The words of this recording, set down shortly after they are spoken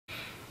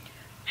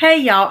Hey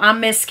y'all,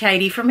 I'm Miss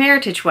Katie from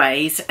Heritage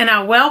Ways, and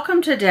I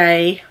welcome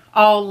today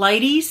all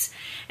ladies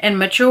and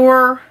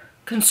mature,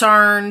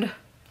 concerned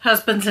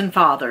husbands and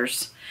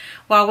fathers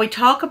while we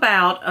talk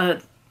about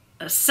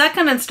a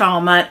second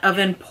installment of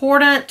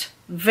important,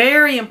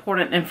 very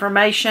important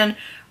information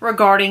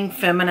regarding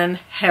feminine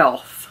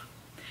health.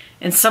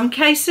 In some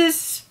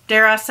cases,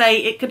 dare I say,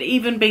 it could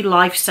even be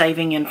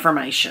life-saving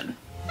information.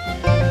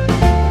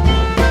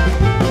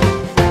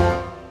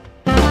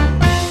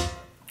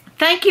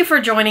 Thank you for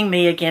joining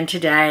me again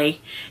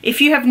today. If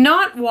you have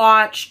not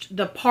watched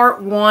the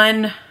part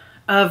 1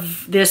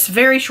 of this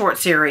very short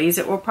series,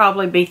 it will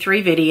probably be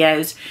 3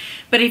 videos,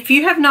 but if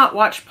you have not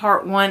watched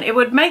part 1, it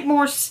would make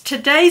more,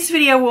 today's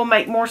video will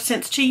make more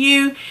sense to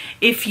you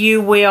if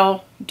you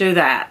will do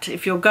that.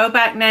 If you'll go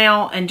back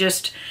now and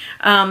just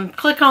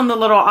click on the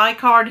little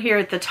iCard here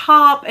at the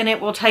top, and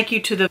it will take you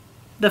to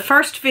the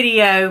first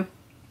video,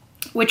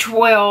 which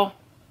will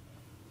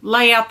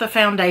lay out the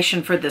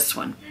foundation for this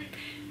one.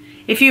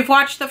 If you've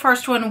watched the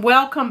first one,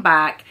 welcome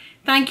back.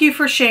 Thank you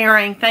for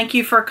sharing. Thank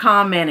you for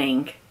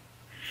commenting.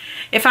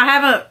 If I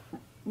haven't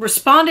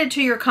responded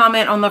to your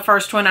comment on the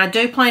first one, I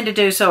do plan to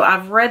do so.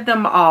 I've read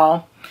them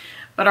all,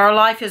 but our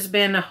life has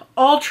been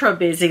ultra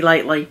busy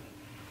lately,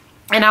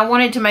 and I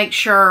wanted to make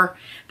sure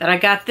that I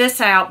got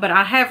this out, but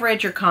I have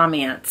read your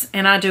comments,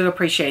 and I do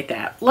appreciate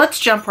that. Let's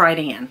jump right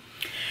in.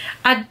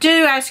 I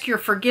do ask your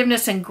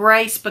forgiveness and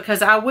grace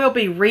because I will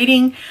be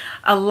reading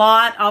a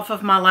lot off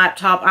of my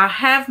laptop. I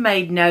have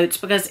made notes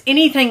because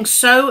anything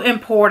so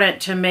important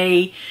to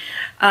me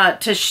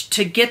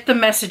to get the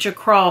message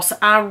across,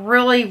 I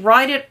really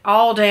write it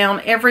all down,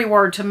 every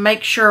word, to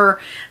make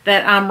sure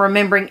that I'm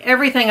remembering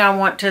everything I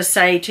want to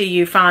say to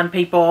you fine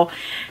people.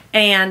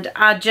 And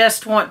I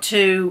just want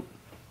to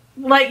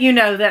let you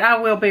know that I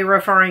will be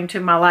referring to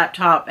my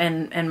laptop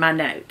and my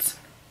notes.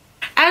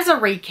 As a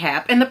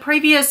recap, in the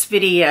previous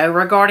video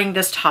regarding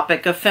this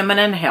topic of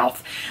feminine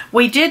health,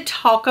 we did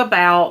talk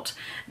about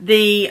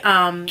the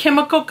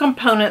chemical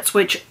components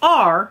which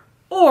are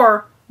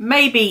or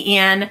may be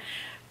in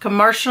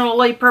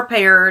commercially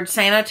prepared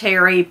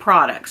sanitary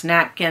products,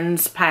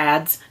 napkins,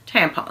 pads,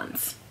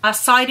 tampons. I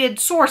cited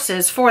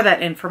sources for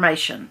that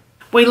information.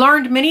 We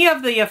learned many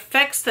of the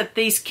effects that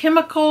these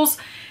chemicals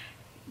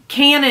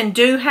can and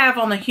do have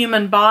on the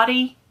human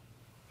body,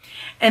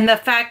 and the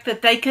fact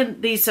that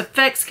these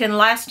effects can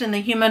last in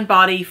the human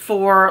body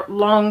for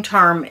long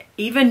term,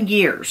 even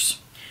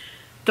years.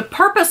 The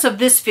purpose of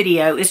this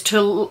video is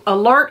to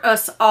alert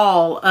us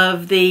all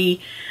of the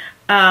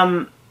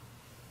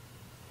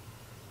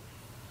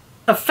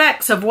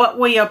effects of what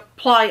we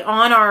apply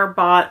on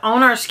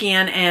our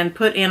skin and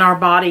put in our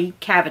body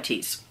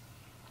cavities.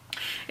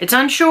 It's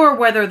unsure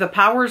whether the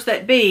powers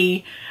that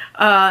be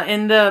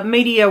in the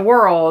media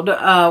world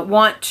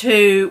want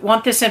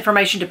this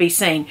information to be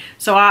seen.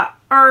 So I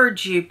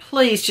urge you,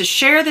 please, to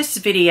share this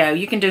video.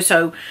 You can do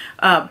so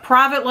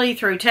privately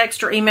through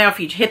text or email if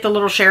you hit the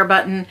little share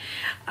button.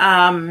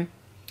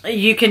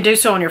 You can do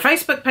so on your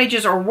Facebook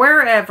pages or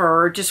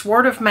wherever, just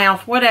word of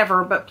mouth,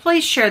 whatever, but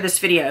please share this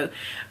video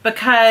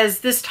because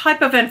this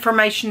type of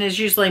information is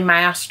usually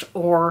masked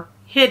or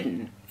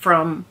hidden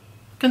from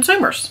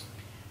consumers.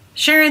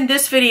 Sharing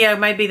this video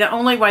may be the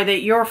only way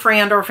that your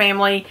friend or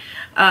family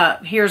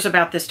hears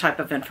about this type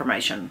of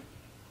information.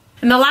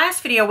 In the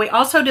last video, we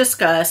also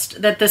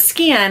discussed that the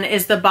skin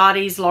is the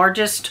body's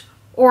largest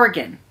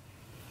organ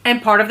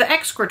and part of the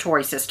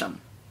excretory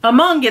system.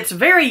 Among its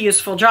very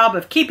useful job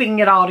of keeping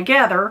it all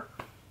together,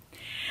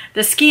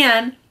 the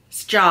skin's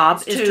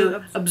job is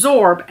to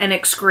absorb and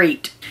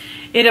excrete.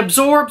 It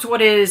absorbs what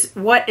is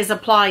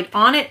applied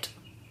on it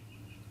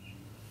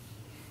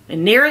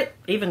and near it,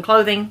 even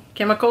clothing,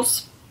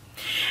 chemicals,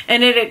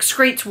 and it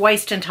excretes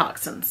waste and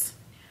toxins.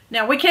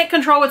 Now, we can't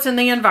control what's in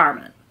the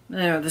environment. You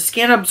know, the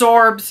skin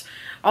absorbs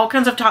all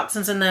kinds of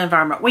toxins in the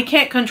environment. We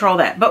can't control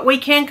that, but we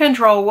can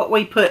control what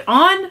we put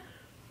on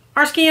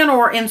our skin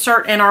or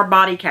insert in our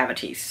body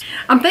cavities.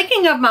 I'm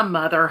thinking of my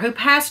mother who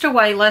passed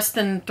away less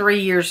than 3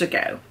 years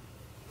ago.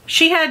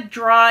 She had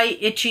dry,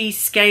 itchy,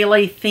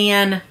 scaly,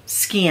 thin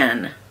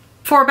skin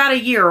for about a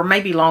year or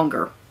maybe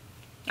longer.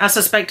 I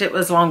suspect it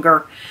was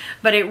longer,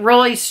 but it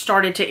really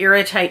started to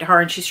irritate her,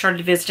 and she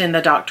started visiting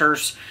the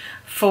doctors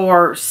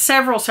for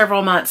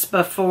several months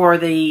before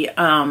the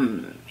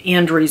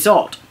end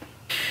result.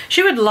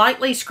 She would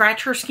lightly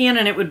scratch her skin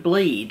and it would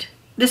bleed.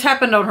 This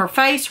happened on her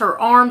face, her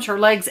arms, her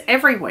legs,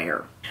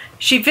 everywhere.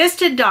 She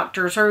visited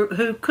doctors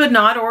who could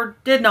not or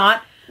did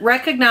not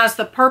recognize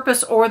the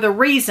purpose or the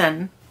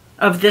reason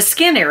of this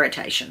skin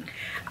irritation.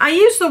 I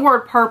use the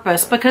word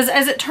purpose because,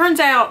 as it turns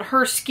out,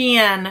 her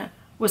skin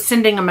was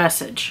sending a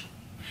message.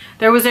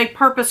 There was a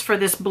purpose for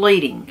this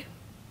bleeding,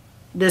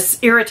 this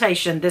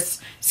irritation,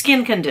 this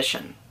skin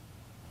condition.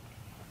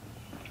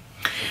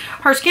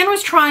 Her skin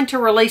was trying to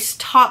release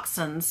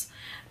toxins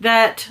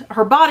that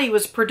her body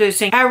was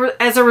producing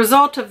as a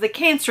result of the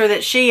cancer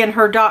that she and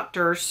her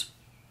doctors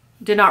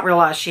did not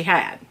realize she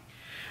had.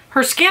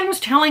 Her skin was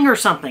telling her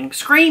something,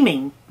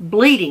 screaming,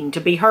 bleeding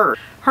to be heard.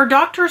 Her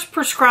doctors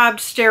prescribed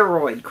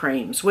steroid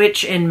creams,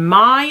 which in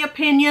my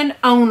opinion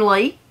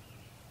only,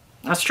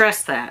 I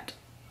stress that.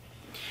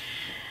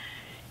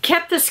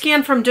 Kept the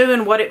skin from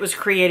doing what it was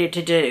created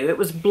to do. It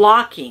was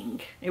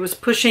blocking. It was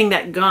pushing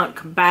that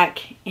gunk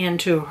back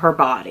into her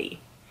body.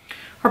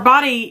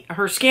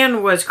 Her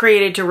skin was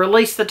created to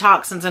release the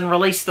toxins and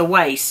release the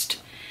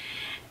waste.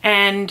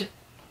 And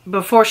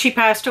before she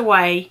passed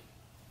away,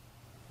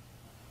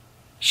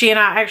 she and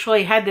I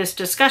actually had this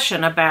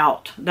discussion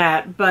about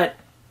that, but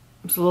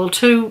it was a little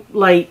too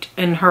late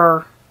in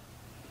her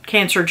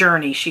cancer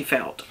journey, she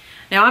felt.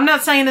 Now, I'm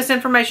not saying this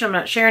information, I'm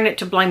not sharing it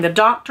to blame the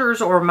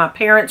doctors or my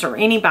parents or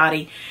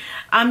anybody.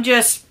 I'm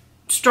just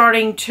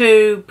starting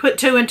to put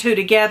two and two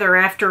together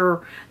after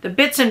the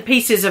bits and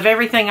pieces of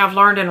everything I've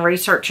learned and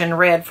researched and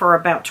read for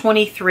about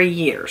 23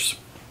 years.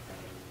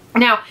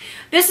 Now,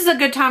 this is a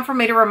good time for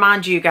me to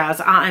remind you guys,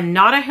 I am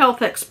not a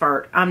health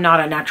expert. I'm not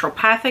a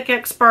naturopathic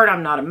expert.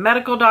 I'm not a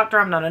medical doctor.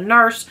 I'm not a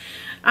nurse.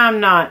 I'm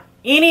not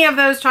any of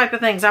those type of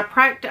things.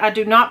 I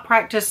do not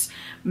practice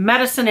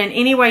medicine in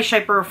any way,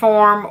 shape, or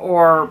form,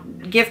 or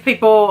give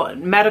people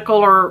medical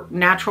or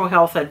natural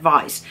health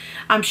advice.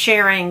 I'm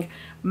sharing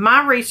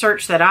my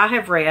research that I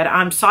have read.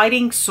 I'm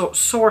citing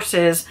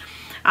sources.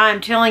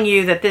 I'm telling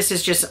you that this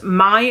is just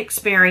my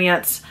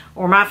experience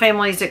or my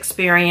family's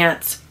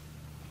experience.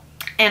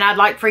 And I'd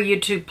like for you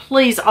to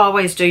please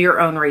always do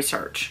your own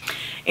research.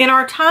 In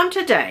our time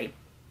today,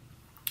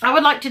 I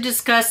would like to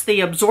discuss the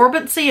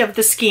absorbency of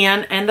the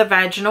skin and the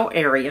vaginal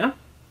area.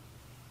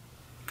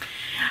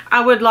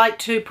 I would like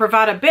to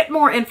provide a bit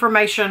more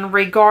information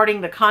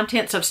regarding the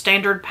contents of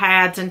standard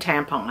pads and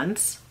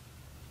tampons.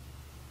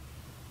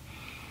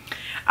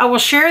 I will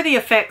share the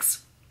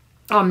effects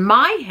on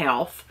my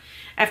health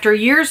after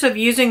years of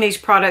using these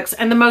products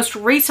and the most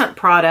recent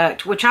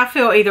product, which I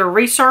feel either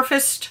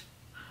resurfaced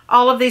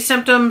all of these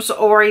symptoms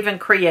or even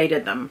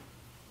created them.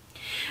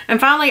 And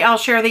finally, I'll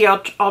share the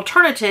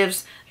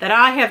alternatives that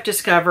I have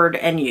discovered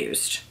and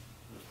used.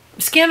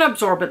 Skin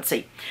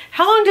absorbency.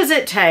 How long does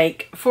it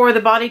take for the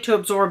body to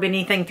absorb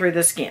anything through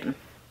the skin?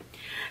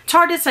 It's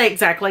hard to say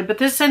exactly, but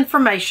this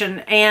information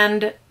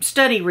and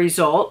study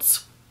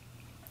results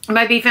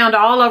may be found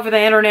all over the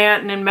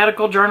internet and in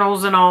medical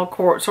journals, and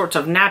all sorts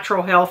of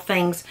natural health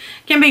things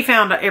can be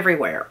found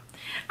everywhere.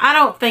 I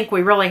don't think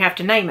we really have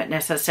to name it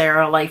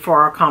necessarily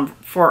for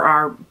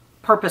our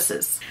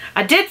purposes.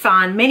 I did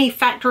find many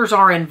factors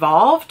are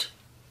involved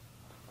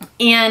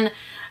in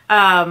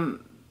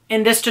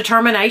this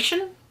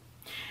determination,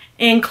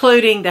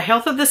 including the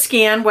health of the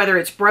skin, whether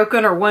it's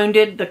broken or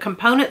wounded, the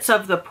components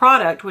of the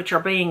product which are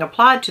being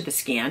applied to the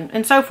skin,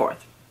 and so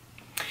forth.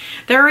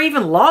 There are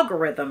even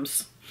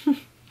logarithms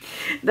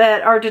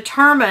that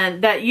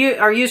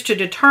are used to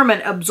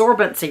determine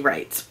absorbency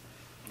rates.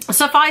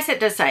 Suffice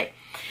it to say,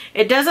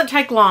 it doesn't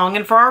take long,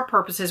 and for our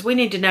purposes, we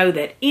need to know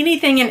that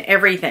anything and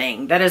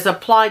everything that is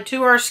applied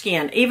to our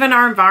skin, even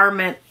our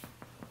environment,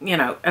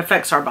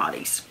 affects our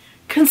bodies.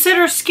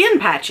 Consider skin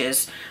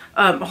patches.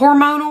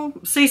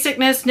 Hormonal,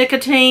 seasickness,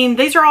 nicotine,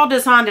 these are all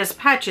designed as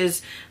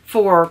patches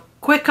for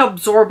quick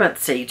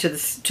absorbency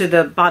to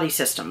the body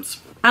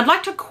systems. I'd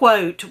like to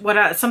quote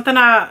something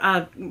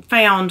I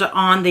found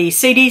on the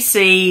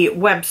CDC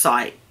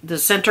website, the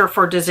Center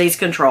for Disease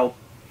Control.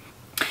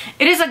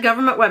 It is a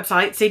government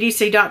website,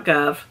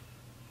 cdc.gov,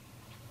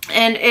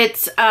 and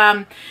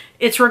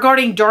it's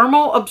regarding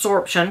dermal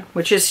absorption,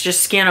 which is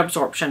just skin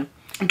absorption.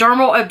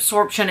 Dermal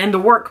absorption in the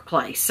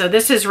workplace. So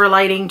this is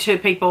relating to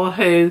people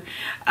who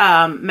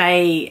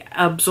may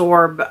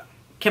absorb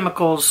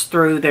chemicals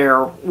through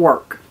their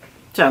work.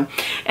 So,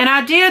 and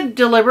I did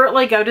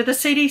deliberately go to the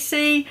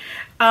CDC.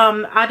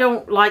 I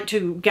don't like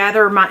to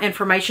gather my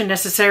information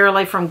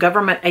necessarily from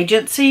government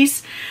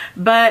agencies,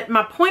 but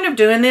my point of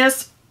doing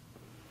this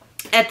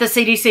at the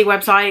CDC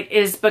website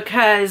is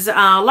because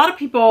a lot of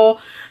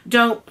people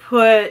don't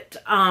put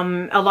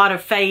a lot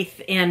of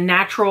faith in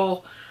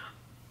natural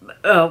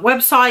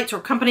websites or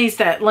companies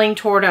that lean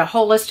toward a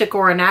holistic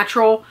or a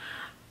natural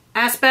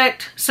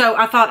aspect. So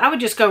I thought I would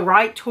just go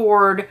right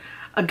toward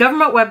a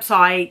government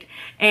website,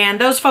 and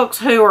those folks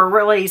who are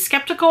really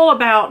skeptical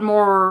about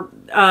more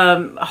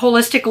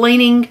holistic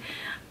leaning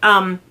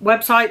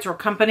websites or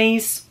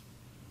companies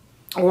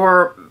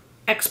or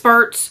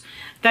experts,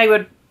 they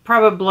would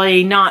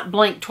probably not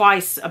blink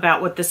twice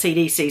about what the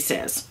CDC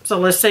says. So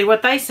let's see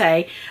what they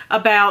say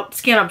about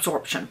skin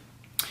absorption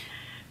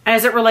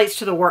as it relates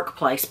to the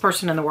workplace,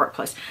 person in the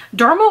workplace.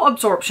 Dermal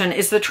absorption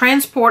is the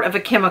transport of a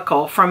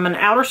chemical from an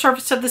outer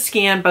surface of the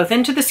skin, both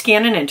into the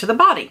skin and into the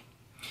body.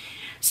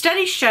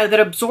 Studies show that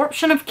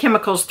absorption of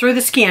chemicals through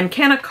the skin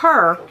can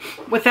occur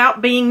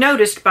without being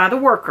noticed by the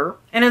worker,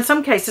 and in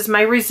some cases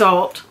may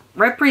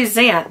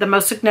represent the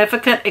most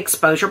significant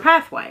exposure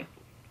pathway.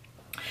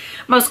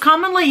 Most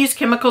commonly used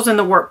chemicals in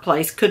the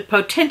workplace could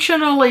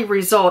potentially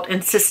result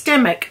in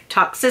systemic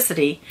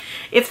toxicity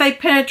if they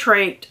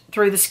penetrate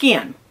through the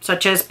skin,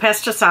 such as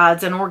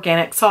pesticides and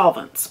organic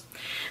solvents.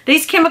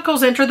 These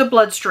chemicals enter the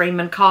bloodstream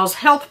and cause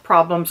health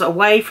problems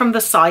away from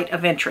the site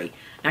of entry.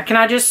 Now, can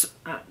I just,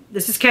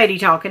 this is Katie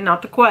talking,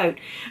 not the quote,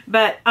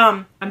 but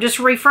I'm just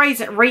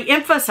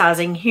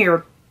re-emphasizing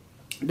here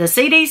The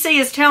CDC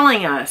is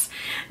telling us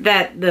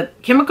that the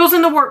chemicals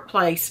in the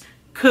workplace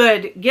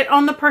could get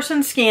on the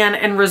person's skin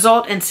and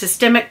result in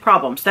systemic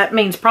problems. That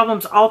means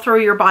problems all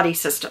through your body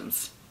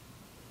systems.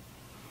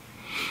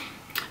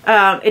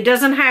 It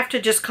doesn't have to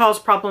just cause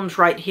problems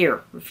right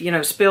here. If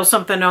you spill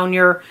something on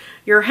your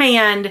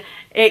hand,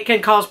 it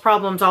can cause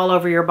problems all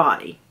over your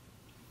body.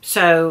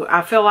 So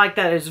I feel like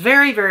that is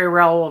very, very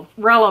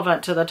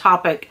relevant to the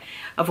topic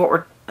of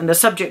and the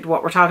subject of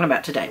what we're talking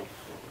about today.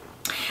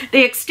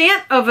 The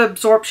extent of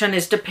absorption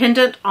is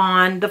dependent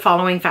on the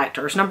following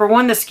factors. Number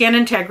one, the skin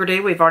integrity.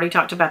 We've already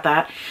talked about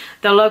that.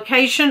 The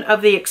location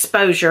of the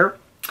exposure,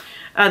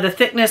 the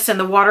thickness and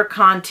the water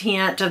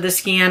content of the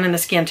skin and the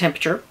skin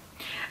temperature.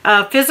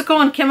 Physical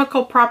and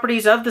chemical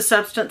properties of the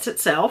substance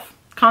itself.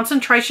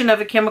 Concentration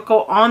of a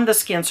chemical on the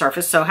skin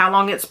surface, so how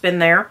long it's been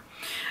there.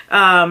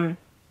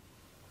 Or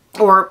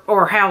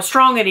how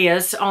strong it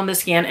is on the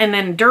skin. And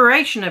then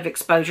duration of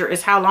exposure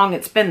is how long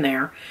it's been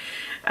there.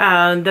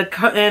 And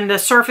the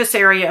surface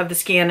area of the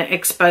skin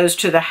exposed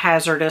to the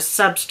hazardous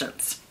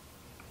substance.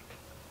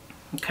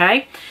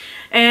 Okay.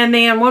 And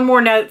then one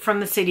more note from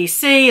the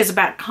CDC is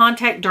about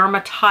contact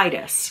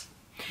dermatitis.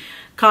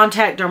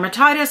 Contact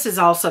dermatitis is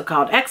also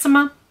called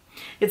eczema.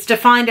 It's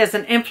defined as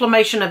an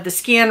inflammation of the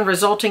skin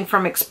resulting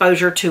from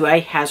exposure to a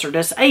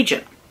hazardous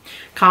agent.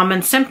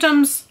 Common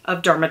symptoms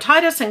of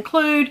dermatitis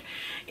include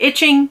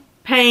itching,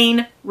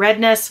 pain,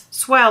 redness,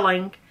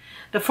 swelling,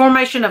 the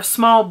formation of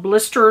small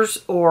blisters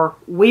or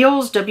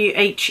wheals,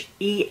 W-H-E-A-L-S,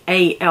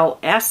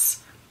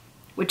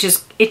 which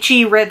is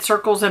itchy red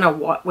circles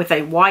with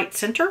a white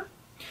center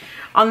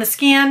on the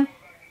skin,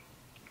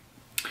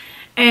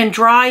 and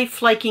dry,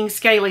 flaking,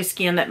 scaly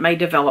skin that may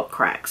develop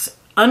cracks.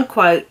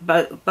 Unquote,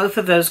 both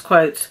of those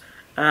quotes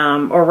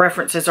or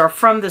references are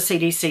from the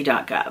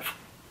cdc.gov.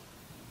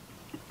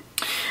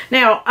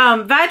 Now,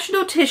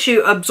 vaginal tissue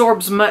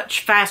absorbs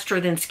much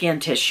faster than skin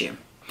tissue.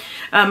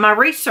 My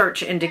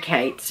research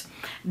indicates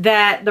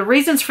that the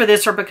reasons for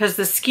this are because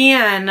the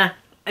skin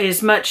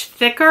is much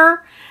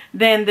thicker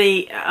than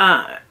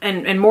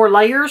and more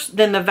layers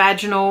than the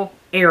vaginal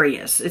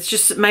areas. It's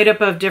just made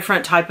up of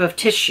different type of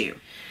tissue.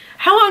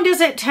 How long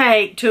does it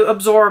take to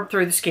absorb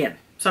through the skin?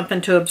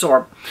 Something to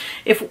absorb.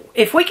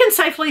 If we can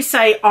safely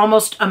say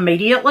almost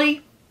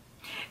immediately,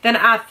 then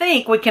I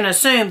think we can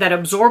assume that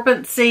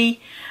absorbency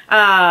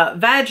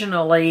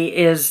vaginally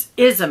is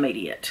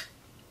immediate.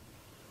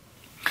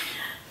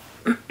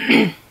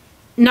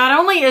 Not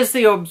only is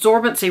the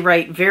absorbency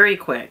rate very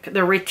quick,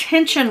 the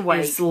retention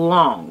rate is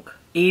long,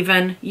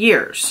 even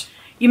years.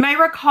 You may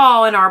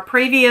recall in our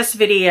previous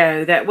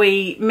video that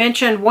we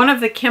mentioned one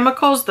of the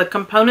chemicals, the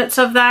components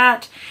of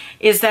that,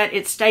 is that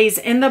it stays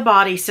in the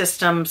body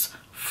systems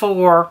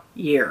for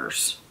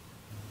years.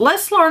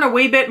 Let's learn a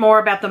wee bit more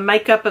about the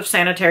makeup of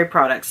sanitary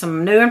products.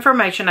 Some new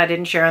information I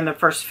didn't share in the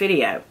first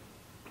video.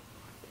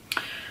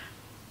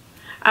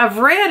 I've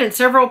read in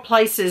several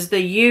places the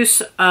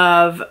use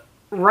of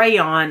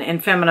rayon in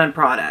feminine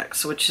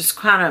products, which is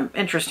kind of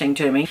interesting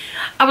to me.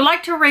 I would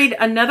like to read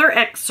another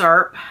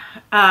excerpt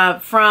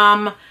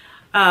from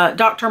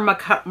Dr.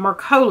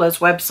 Mercola's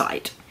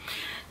website.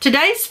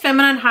 Today's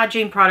feminine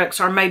hygiene products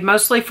are made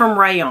mostly from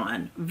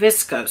rayon,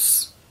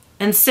 viscose,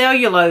 and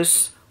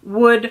cellulose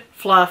wood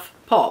fluff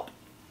pulp.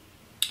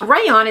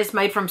 Rayon is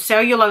made from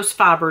cellulose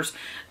fibers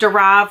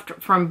derived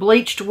from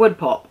bleached wood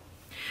pulp.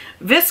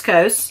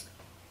 Viscose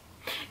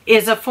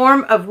is a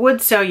form of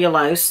wood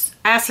cellulose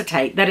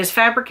acetate that is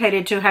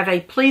fabricated to have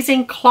a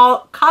pleasing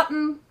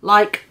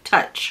cotton-like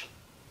touch.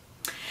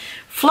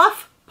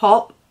 Fluff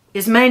pulp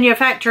is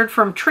manufactured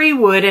from tree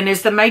wood and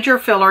is the major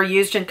filler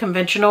used in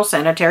conventional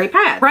sanitary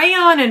pads.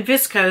 Rayon and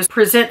viscose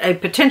present a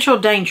potential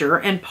danger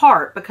in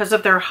part because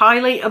of their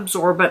highly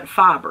absorbent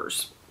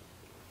fibers.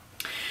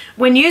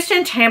 When used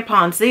in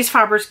tampons, these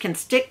fibers can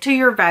stick to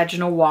your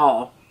vaginal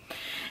wall.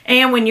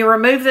 And when you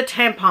remove the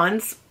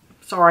tampons,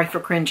 sorry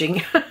for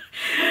cringing,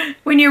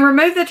 when you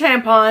remove the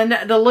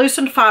tampon, the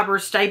loosened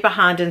fibers stay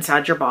behind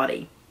inside your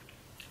body.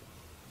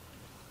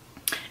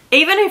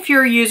 Even if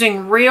you're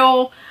using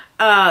real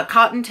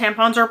cotton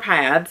tampons or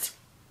pads,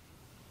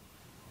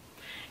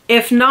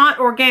 if not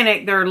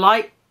organic, they're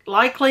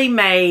likely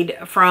made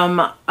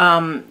from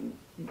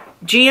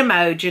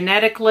GMO,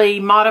 genetically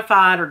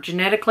modified or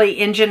genetically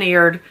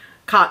engineered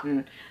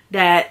cotton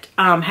that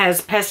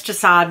has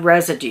pesticide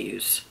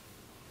residues.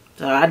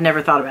 So I'd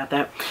never thought about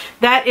that.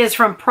 That is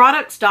from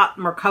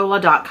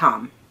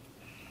products.mercola.com.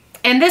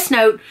 And this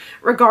note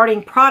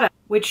regarding products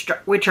which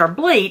are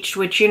bleached,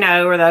 which you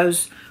know are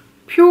those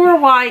pure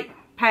white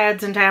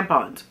pads and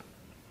tampons.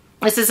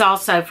 This is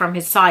also from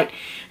his site.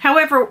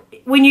 However,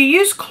 when you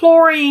use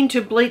chlorine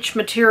to bleach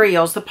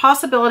materials, the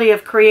possibility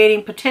of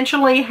creating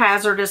potentially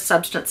hazardous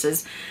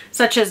substances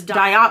such as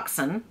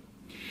dioxin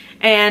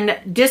and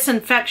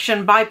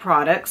disinfection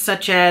byproducts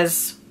such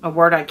as, a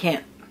word I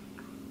can't,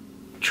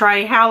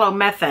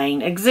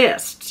 trihalomethane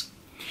exists.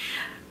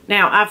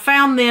 Now, I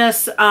found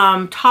this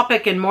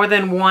topic in more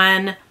than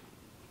one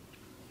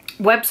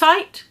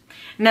website,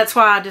 and that's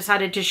why I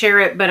decided to share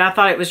it, but I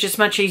thought it was just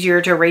much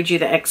easier to read you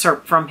the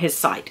excerpt from his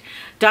site.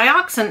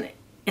 Dioxin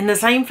in the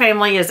same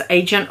family as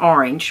Agent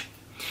Orange,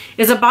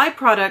 is a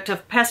byproduct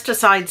of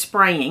pesticide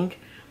spraying,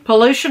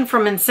 pollution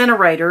from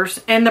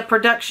incinerators, and the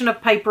production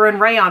of paper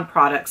and rayon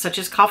products such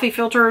as coffee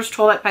filters,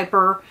 toilet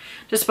paper,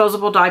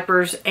 disposable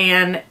diapers,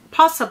 and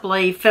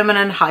possibly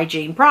feminine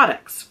hygiene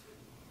products.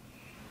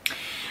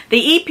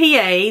 The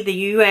EPA, the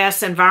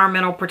U.S.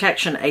 Environmental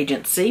Protection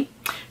Agency,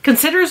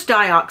 considers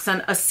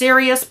dioxin a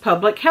serious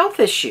public health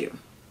issue.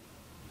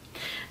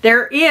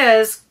 There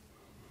is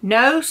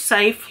no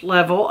safe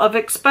level of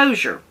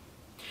exposure.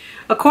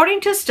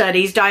 According to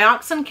studies,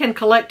 dioxin can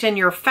collect in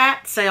your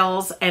fat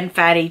cells and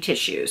fatty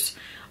tissues.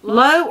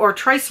 Low or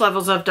trace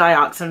levels of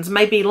dioxins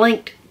may be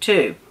linked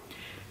to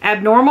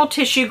abnormal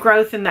tissue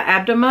growth in the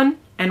abdomen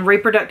and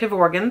reproductive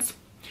organs,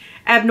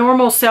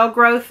 abnormal cell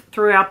growth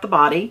throughout the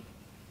body,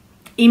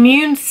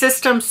 immune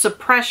system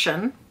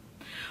suppression,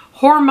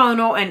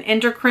 hormonal and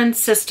endocrine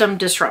system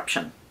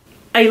disruption.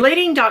 A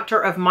leading doctor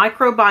of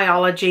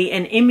microbiology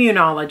and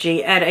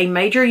immunology at a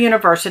major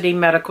university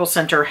medical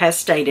center has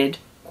stated,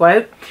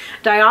 quote,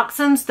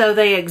 "Dioxins, though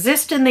they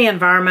exist in the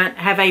environment,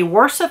 have a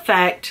worse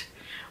effect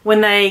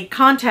when they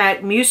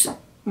contact mucus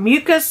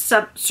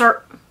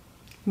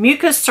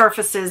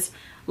surfaces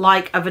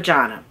like a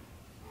vagina."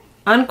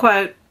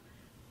 Unquote,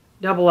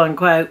 double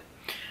unquote.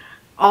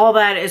 All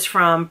that is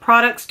from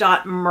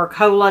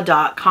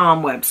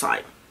products.mercola.com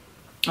website.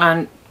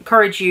 I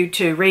encourage you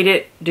to read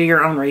it, do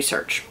your own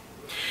research.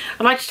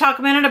 I'd like to talk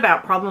a minute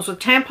about problems with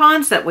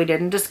tampons that we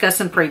didn't discuss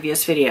in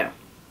previous video.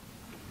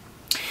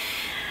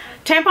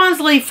 Tampons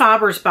leave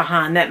fibers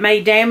behind that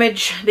may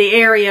damage the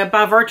area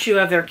by virtue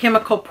of their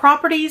chemical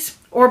properties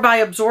or by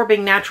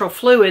absorbing natural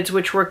fluids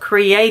which were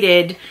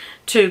created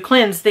to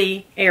cleanse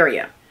the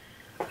area.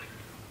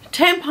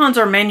 Tampons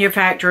are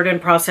manufactured and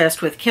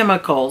processed with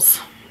chemicals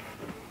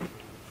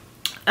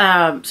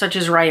such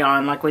as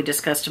rayon, like we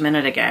discussed a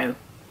minute ago.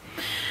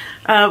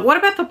 What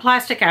about the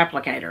plastic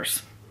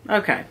applicators?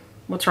 Okay,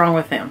 what's wrong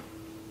with them?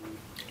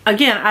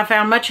 Again, I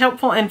found much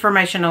helpful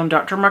information on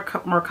Dr.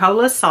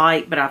 Mercola's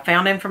site, but I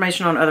found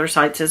information on other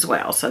sites as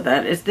well. So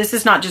this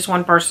is not just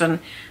one person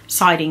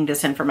citing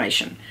this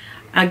information.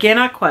 Again,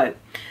 I quote,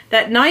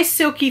 "That nice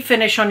silky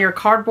finish on your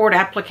cardboard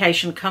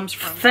application comes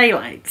from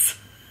phthalates."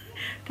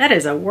 That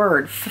is a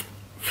word.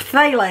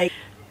 Phthalates.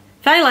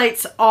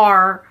 Phthalates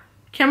are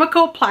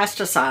chemical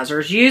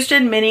plasticizers used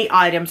in many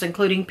items,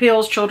 including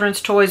pills,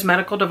 children's toys,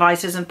 medical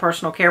devices, and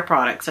personal care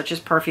products, such as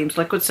perfumes,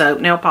 liquid soap,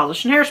 nail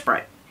polish, and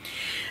hairspray.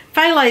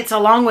 Phthalates,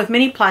 along with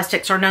many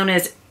plastics, are known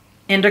as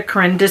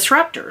endocrine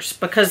disruptors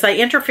because they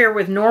interfere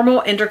with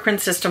normal endocrine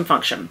system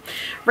function.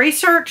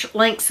 Research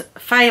links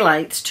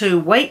phthalates to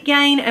weight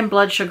gain and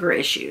blood sugar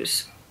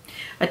issues,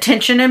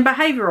 attention and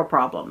behavioral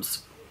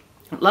problems,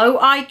 low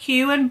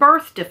IQ and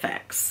birth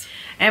defects,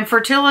 and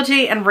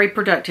fertility and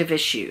reproductive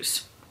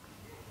issues.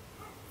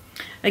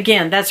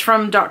 Again, that's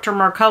from Dr.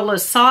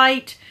 Mercola's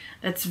site.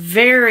 That's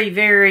very,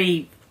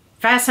 very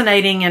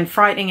fascinating and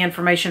frightening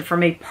information for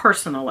me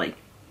personally.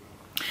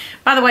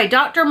 By the way,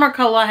 Dr.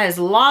 Mercola has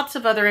lots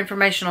of other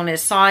information on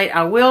his site.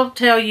 I will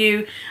tell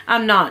you,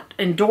 I'm not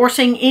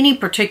endorsing any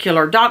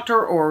particular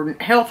doctor or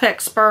health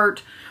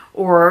expert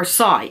or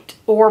site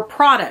or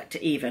product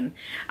even.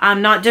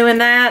 I'm not doing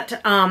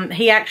that.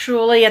 He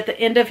actually, at the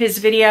end of his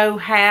video,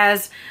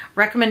 has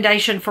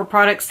recommendation for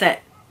products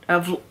that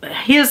of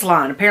his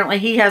line. Apparently,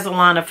 he has a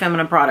line of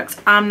feminine products.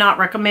 I'm not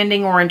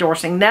recommending or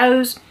endorsing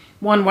those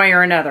one way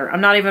or another.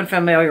 I'm not even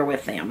familiar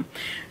with them.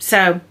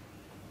 So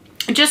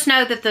just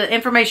know that the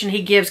information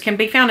he gives can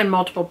be found in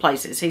multiple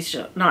places. He's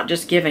not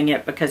just giving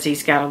it because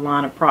he's got a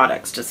line of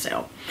products to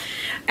sell.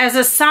 As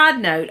a side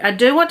note, I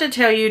do want to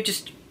tell you,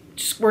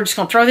 we're just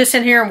going to throw this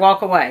in here and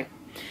walk away.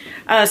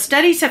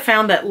 Studies have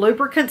found that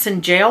lubricants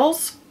and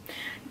gels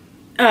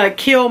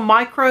kill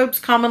microbes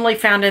commonly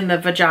found in the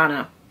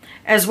vagina,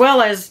 as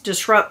well as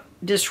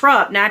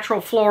disrupt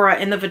natural flora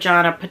in the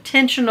vagina,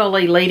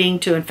 potentially leading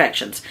to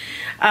infections.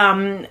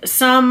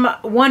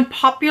 One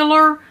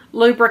popular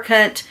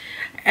lubricant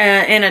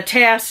in a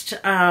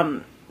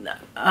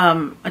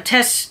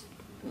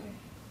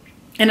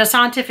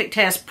scientific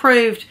test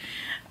proved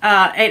it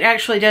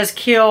actually does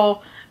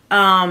kill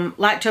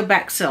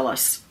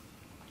lactobacillus,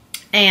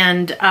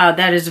 and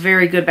that is a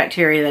very good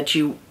bacteria that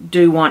you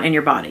do want in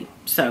your body.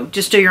 So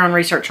just do your own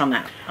research on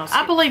that.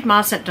 I believe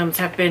my symptoms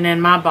have been in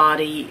my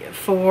body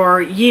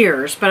for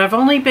years, but I've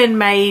only been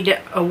made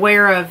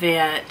aware of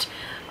it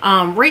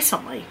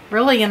recently,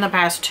 really in the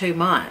past 2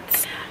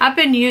 months. I've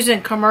been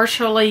using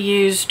commercially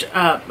used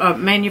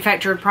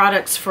manufactured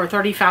products for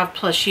 35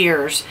 plus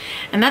years,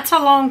 and that's a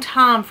long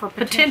time for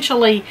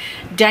potentially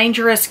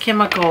dangerous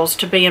chemicals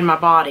to be in my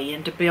body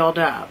and to build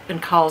up and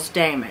cause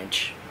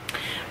damage.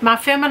 My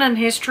feminine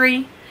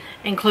history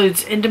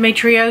includes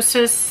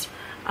endometriosis,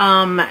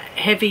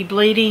 heavy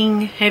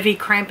bleeding, heavy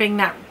cramping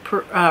that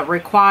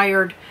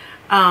required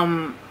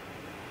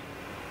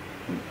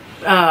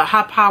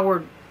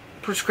high-powered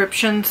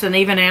prescriptions and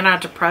even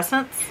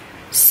antidepressants,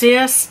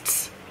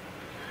 cysts,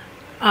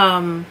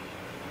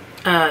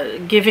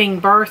 giving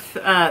birth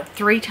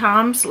 3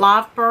 times,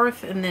 live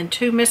birth, and then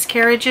 2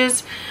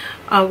 miscarriages,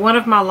 One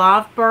of my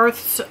live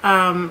births,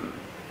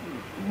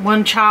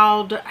 one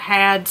child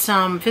had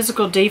some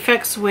physical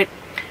defects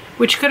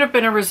which could have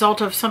been a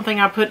result of something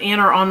I put in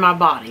or on my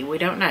body. We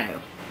don't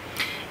know.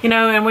 You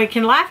know, and we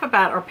can laugh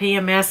about our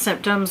PMS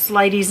symptoms,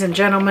 ladies and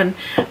gentlemen,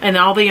 and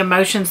all the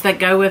emotions that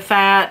go with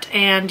that.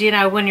 And, you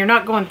know, when you're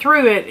not going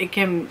through it,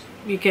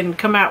 you can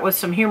come out with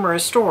some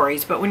humorous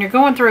stories. But when you're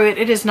going through it,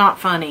 it is not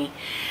funny.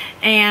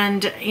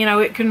 And, you know,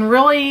 it can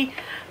really,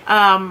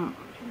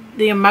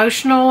 the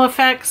emotional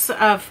effects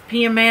of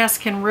PMS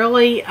can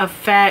really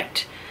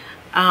affect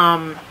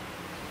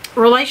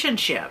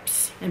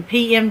relationships. And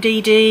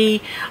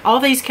PMDD, all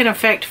these can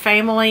affect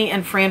family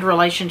and friend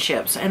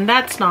relationships. And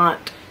that's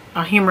not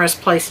a humorous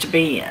place to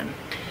be in.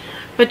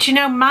 But you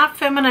know, my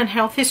feminine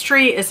health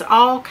history is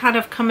all kind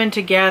of coming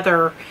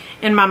together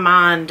in my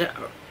mind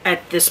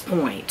at this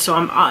point. So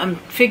I'm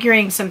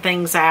figuring some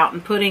things out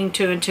and putting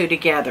two and two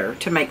together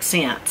to make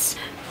sense.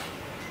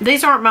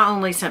 These aren't my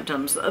only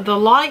symptoms. The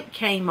light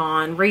came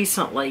on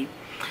recently.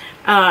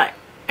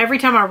 Every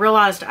time I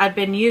realized I'd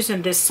been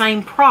using this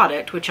same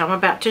product, which I'm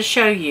about to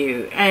show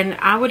you, and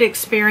I would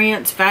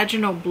experience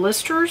vaginal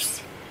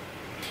blisters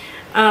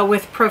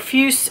with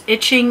profuse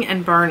itching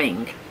and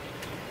burning.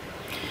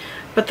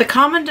 But the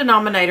common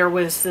denominator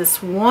was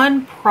this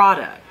one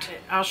product.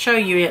 I'll show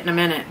you it in a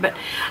minute, but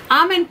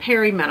I'm in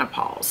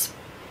perimenopause.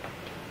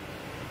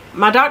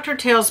 My doctor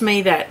tells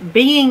me that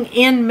being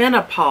in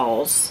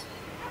menopause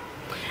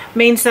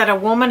means that a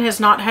woman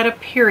has not had a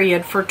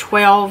period for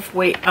 12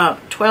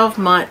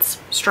 months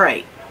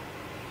straight.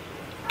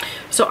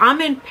 So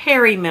I'm in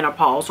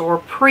perimenopause or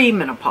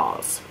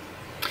pre-menopause.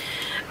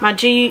 My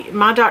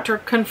doctor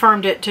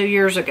confirmed it 2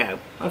 years ago,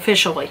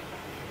 officially.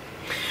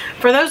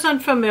 For those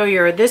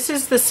unfamiliar, this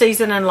is the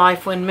season in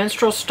life when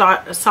menstrual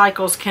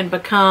cycles can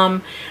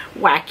become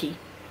wacky.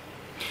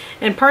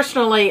 And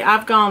personally,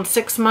 I've gone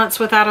 6 months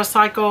without a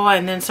cycle,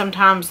 and then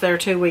sometimes they're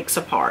 2 weeks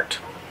apart.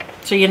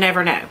 So you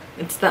never know.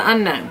 It's the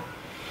unknown.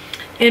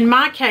 In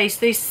my case,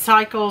 these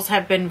cycles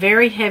have been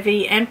very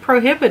heavy and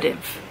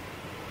prohibitive.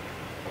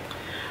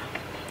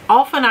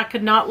 Often I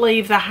could not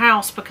leave the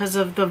house because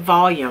of the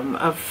volume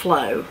of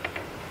flow.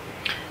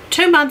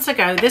 2 months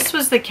ago, this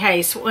was the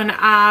case when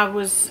I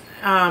was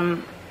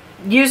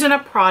using a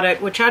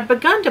product which I'd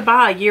begun to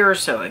buy a year or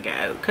so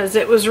ago because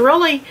it was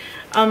really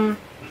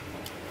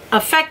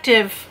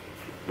effective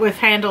with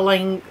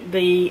handling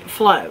the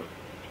flow.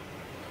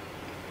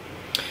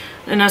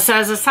 And as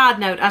a side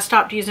note, I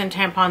stopped using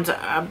tampons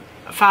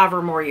 5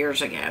 or more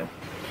years ago.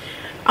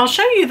 I'll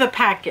show you the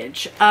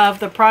package of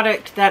the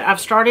product that I've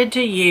started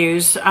to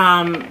use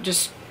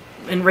just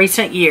in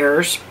recent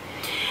years.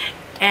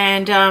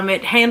 And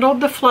it handled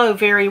the flow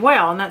very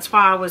well, and that's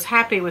why I was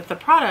happy with the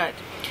product.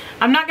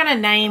 I'm not going to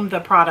name the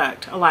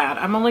product aloud.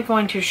 I'm only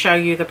going to show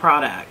you the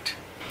product.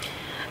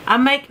 I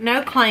make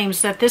no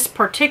claims that this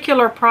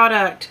particular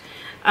product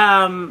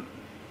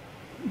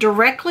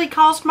directly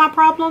caused my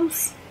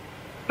problems,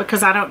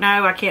 because I don't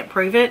know, I can't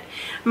prove it.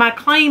 My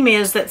claim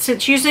is that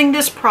since using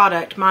this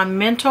product, my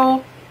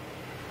mental,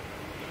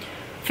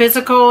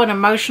 physical, and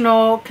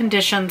emotional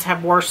conditions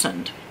have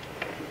worsened,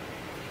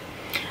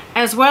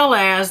 as well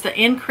as the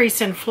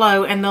increase in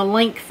flow and the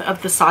length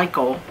of the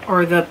cycle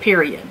or the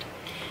period.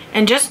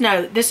 And just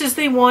note, this is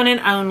the one and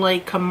only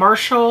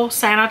commercial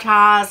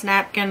sanitized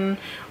napkin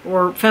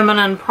or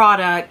feminine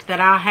product that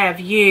I have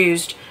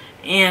used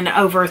in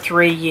over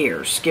 3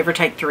 years, give or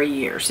take 3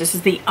 years. This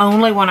is the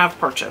only one I've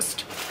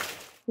purchased.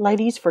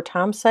 Ladies, for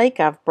time's sake,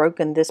 I've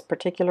broken this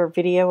particular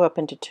video up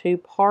into 2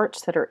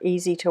 parts that are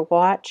easy to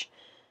watch.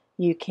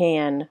 You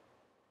can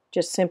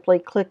just simply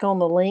click on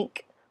the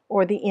link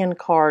or the end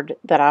card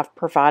that I've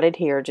provided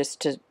here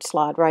just to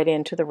slide right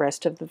into the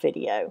rest of the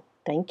video.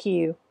 Thank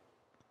you.